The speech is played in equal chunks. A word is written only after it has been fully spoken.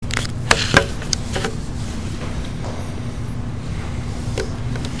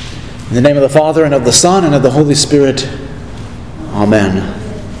In the name of the Father, and of the Son, and of the Holy Spirit. Amen.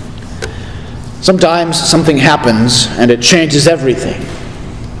 Sometimes something happens and it changes everything.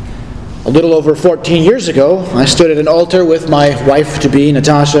 A little over 14 years ago, I stood at an altar with my wife-to-be,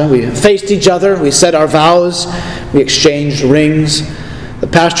 Natasha. We faced each other, we said our vows, we exchanged rings. The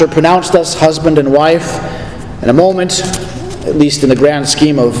pastor pronounced us husband and wife. In a moment, at least in the grand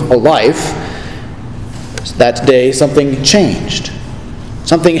scheme of a life, that day something changed.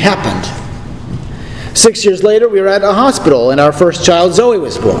 Something happened. 6 years later, we were at a hospital, and our first child, Zoe,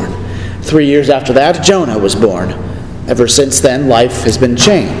 was born. 3 years after that, Jonah was born. Ever since then, life has been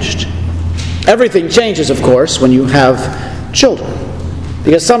changed. Everything changes, of course, when you have children,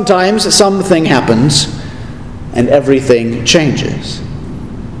 because sometimes something happens and everything changes.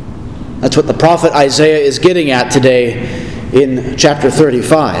 That's what the prophet Isaiah is getting at today in chapter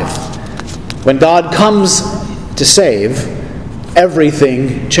 35. When God comes to save,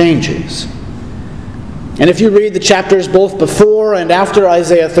 everything changes. And if you read the chapters both before and after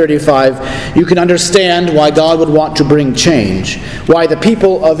Isaiah 35, you can understand why God would want to bring change, why the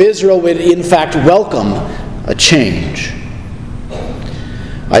people of Israel would in fact welcome a change.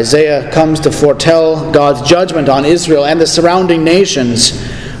 Isaiah comes to foretell God's judgment on Israel and the surrounding nations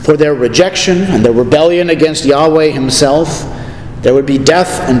for their rejection and their rebellion against Yahweh himself. There would be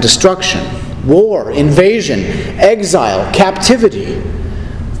death and destruction, war, invasion, exile, captivity,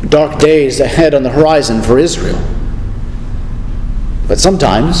 dark days ahead on the horizon for Israel. But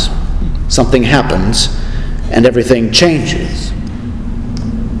sometimes something happens and everything changes.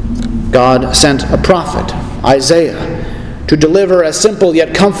 God sent a prophet, Isaiah, to deliver a simple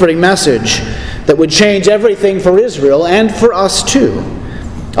yet comforting message that would change everything for Israel and for us too.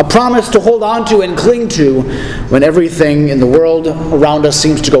 A promise to hold on to and cling to when everything in the world around us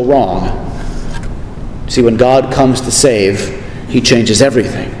seems to go wrong. See, when God comes to save, he changes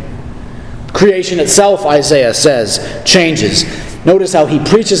everything. Creation itself, Isaiah says, changes. Notice how he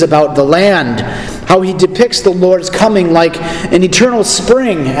preaches about the land, how he depicts the Lord's coming like an eternal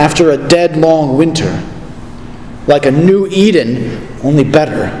spring after a dead, long winter. Like a new Eden, only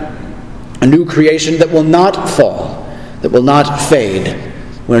better. A new creation that will not fall, that will not fade,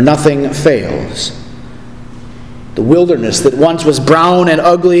 where nothing fails. The wilderness that once was brown and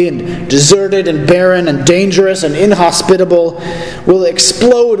ugly and deserted and barren and dangerous and inhospitable will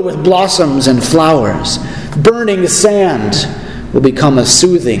explode with blossoms and flowers. Burning sand will become a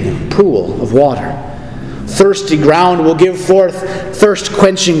soothing pool of water. Thirsty ground will give forth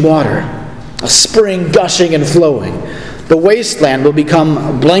thirst-quenching water, a spring gushing and flowing. The wasteland will become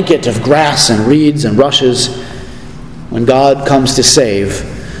a blanket of grass and reeds and rushes. When God comes to save,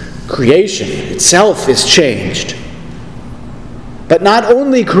 creation itself is changed. But not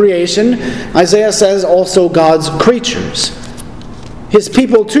only creation, Isaiah says also God's creatures. His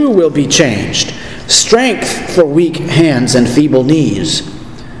people too will be changed. Strength for weak hands and feeble knees.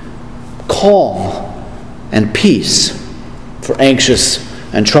 Calm and peace for anxious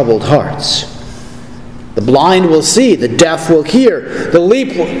and troubled hearts. The blind will see, the deaf will hear, the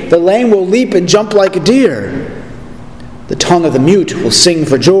lame will leap and jump like a deer. The tongue of the mute will sing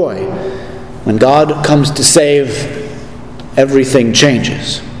for joy. When God comes to save, everything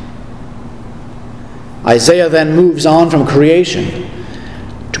changes. Isaiah then moves on from creation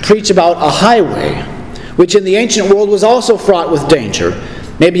to preach about a highway, which in the ancient world was also fraught with danger,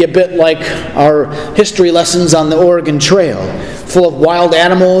 maybe a bit like our history lessons on the Oregon Trail, full of wild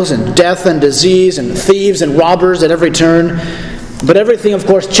animals and death and disease and thieves and robbers at every turn. But everything, of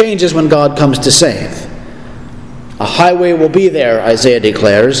course, changes when God comes to save. A highway will be there, Isaiah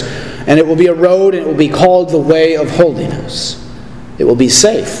declares, and it will be a road, and it will be called the way of holiness. It will be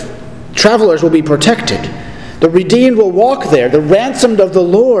safe. Travelers will be protected. The redeemed will walk there. The ransomed of the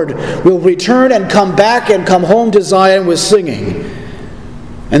Lord will return and come back and come home to Zion with singing.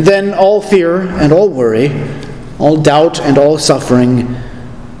 And then all fear and all worry, all doubt and all suffering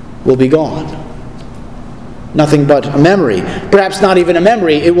will be gone. Nothing but a memory. Perhaps not even a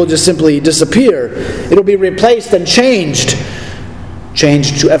memory. It will just simply disappear. It will be replaced and changed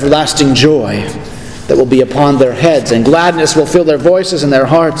to everlasting joy that will be upon their heads, and gladness will fill their voices and their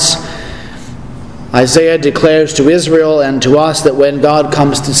hearts. Isaiah declares to Israel and to us that when God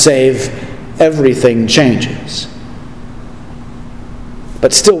comes to save, everything changes.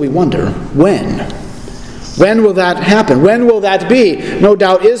 But still we wonder, when? When will that happen? When will that be? No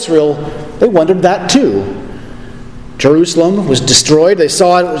doubt Israel, they wondered that too. Jerusalem was destroyed. They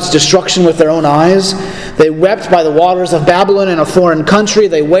saw its destruction with their own eyes. They wept by the waters of Babylon in a foreign country.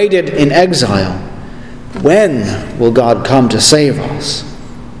 They waited in exile. When will God come to save us?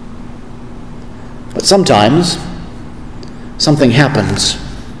 But sometimes something happens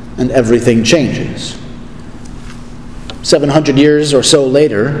and everything changes. 700 years or so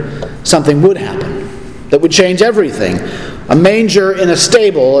later, something would happen that would change everything. A manger in a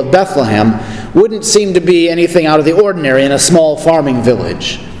stable of Bethlehem wouldn't seem to be anything out of the ordinary in a small farming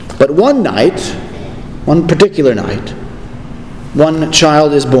village. But one night, one particular night, one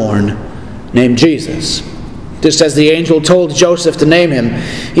child is born named Jesus. Just as the angel told Joseph to name him,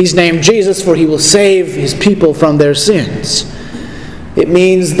 he's named Jesus, for he will save his people from their sins. It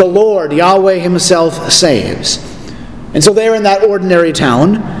means the Lord, Yahweh himself, saves. And so there in that ordinary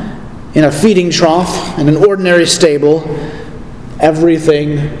town, in a feeding trough, in an ordinary stable,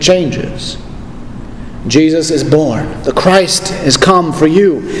 everything changes. Jesus is born. The Christ has come for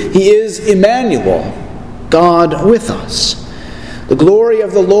you. He is Emmanuel, God with us. The glory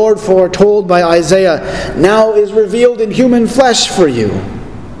of the Lord foretold by Isaiah now is revealed in human flesh for you.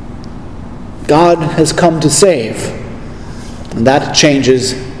 God has come to save, and that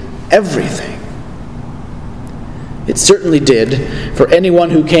changes everything. It certainly did for anyone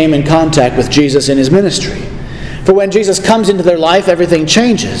who came in contact with Jesus in his ministry. For when Jesus comes into their life, everything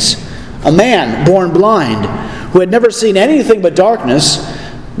changes. A man born blind, who had never seen anything but darkness,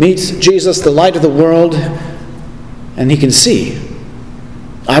 meets Jesus, the light of the world, and he can see.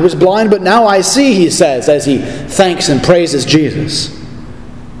 I was blind, but now I see, he says, as he thanks and praises Jesus.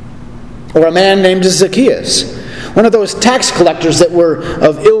 Or a man named Zacchaeus, one of those tax collectors that were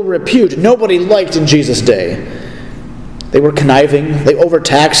of ill repute, nobody liked in Jesus' day. They were conniving, they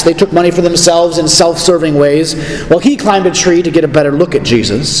overtaxed, they took money for themselves in self-serving ways. Well, he climbed a tree to get a better look at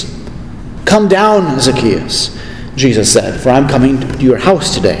Jesus. "Come down, Zacchaeus," Jesus said, "for I'm coming to your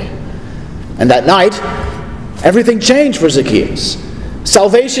house today." And that night, everything changed for Zacchaeus.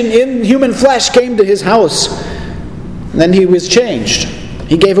 Salvation in human flesh came to his house. And then he was changed.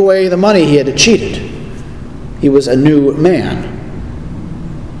 He gave away the money he had cheated. He was a new man.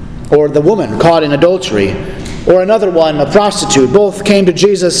 Or the woman caught in adultery, or another one, a prostitute, both came to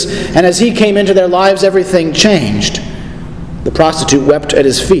Jesus, and as he came into their lives, everything changed. The prostitute wept at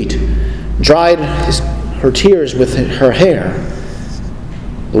his feet, dried her tears with her hair.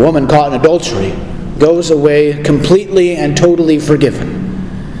 The woman caught in adultery goes away completely and totally forgiven.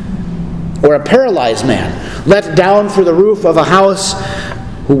 Or a paralyzed man let down through the roof of a house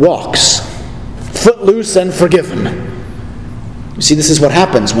who walks, footloose and forgiven. You see, this is what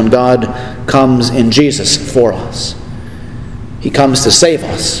happens when God comes in Jesus for us. He comes to save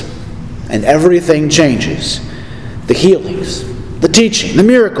us, and everything changes. The healings, the teaching, the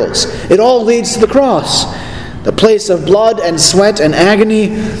miracles, it all leads to the cross. The place of blood and sweat and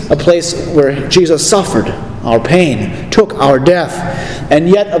agony, a place where Jesus suffered our pain, took our death, and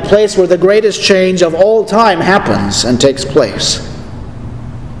yet a place where the greatest change of all time happens and takes place.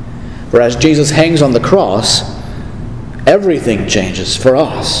 For as Jesus hangs on the cross, everything changes for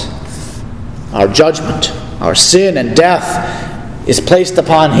us. Our judgment, our sin and death is placed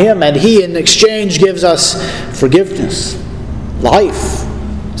upon him, and he in exchange gives us forgiveness, life,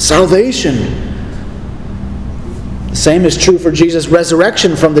 salvation. The same is true for Jesus'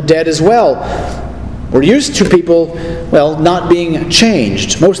 resurrection from the dead as well. We're used to people, not being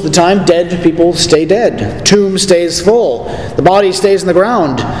changed. Most of the time, dead people stay dead. The tomb stays full. The body stays in the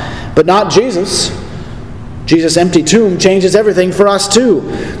ground. But not Jesus. Jesus' empty tomb changes everything for us too.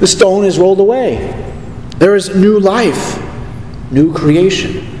 The stone is rolled away. There is new life, new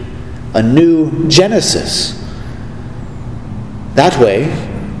creation, a new Genesis. That way,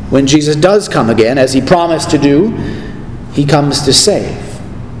 when Jesus does come again, as he promised to do, he comes to save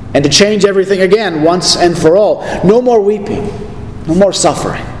and to change everything again once and for all. No more weeping, no more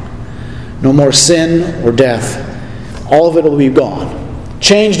suffering, no more sin or death. All of it will be gone.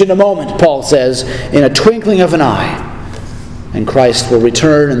 Changed in a moment, Paul says, in a twinkling of an eye. And Christ will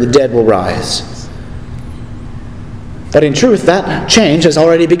return and the dead will rise. But in truth, that change has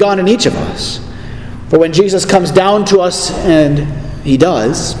already begun in each of us. For when Jesus comes down to us, and he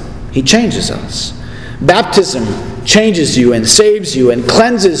does, he changes us. Baptism changes you and saves you and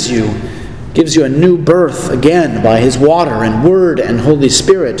cleanses you, gives you a new birth again by his water and word and Holy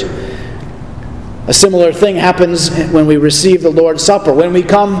Spirit. A similar thing happens when we receive the Lord's Supper, when we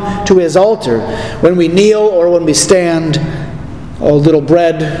come to his altar, when we kneel or when we stand, a little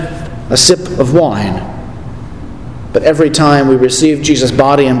bread, a sip of wine. But every time we receive Jesus'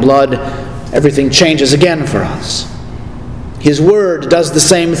 body and blood, everything changes again for us. His word does the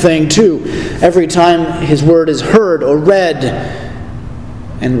same thing too. Every time his word is heard or read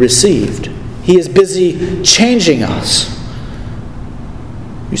and received, he is busy changing us.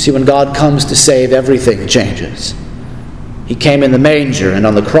 You see, when God comes to save, everything changes. He came in the manger and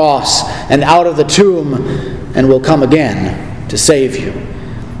on the cross and out of the tomb and will come again to save you.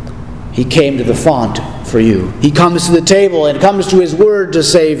 He came to the font for you. He comes to the table and comes to His word to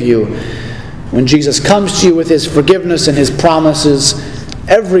save you. When Jesus comes to you with His forgiveness and His promises,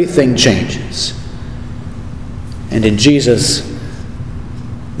 everything changes. And in Jesus,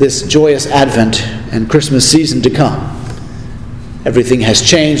 this joyous Advent and Christmas season to come, everything has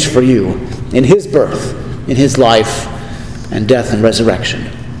changed for you in His birth, in His life, and death and resurrection.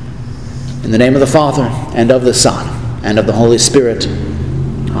 In the name of the Father, and of the Son, and of the Holy Spirit.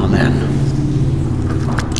 Amen.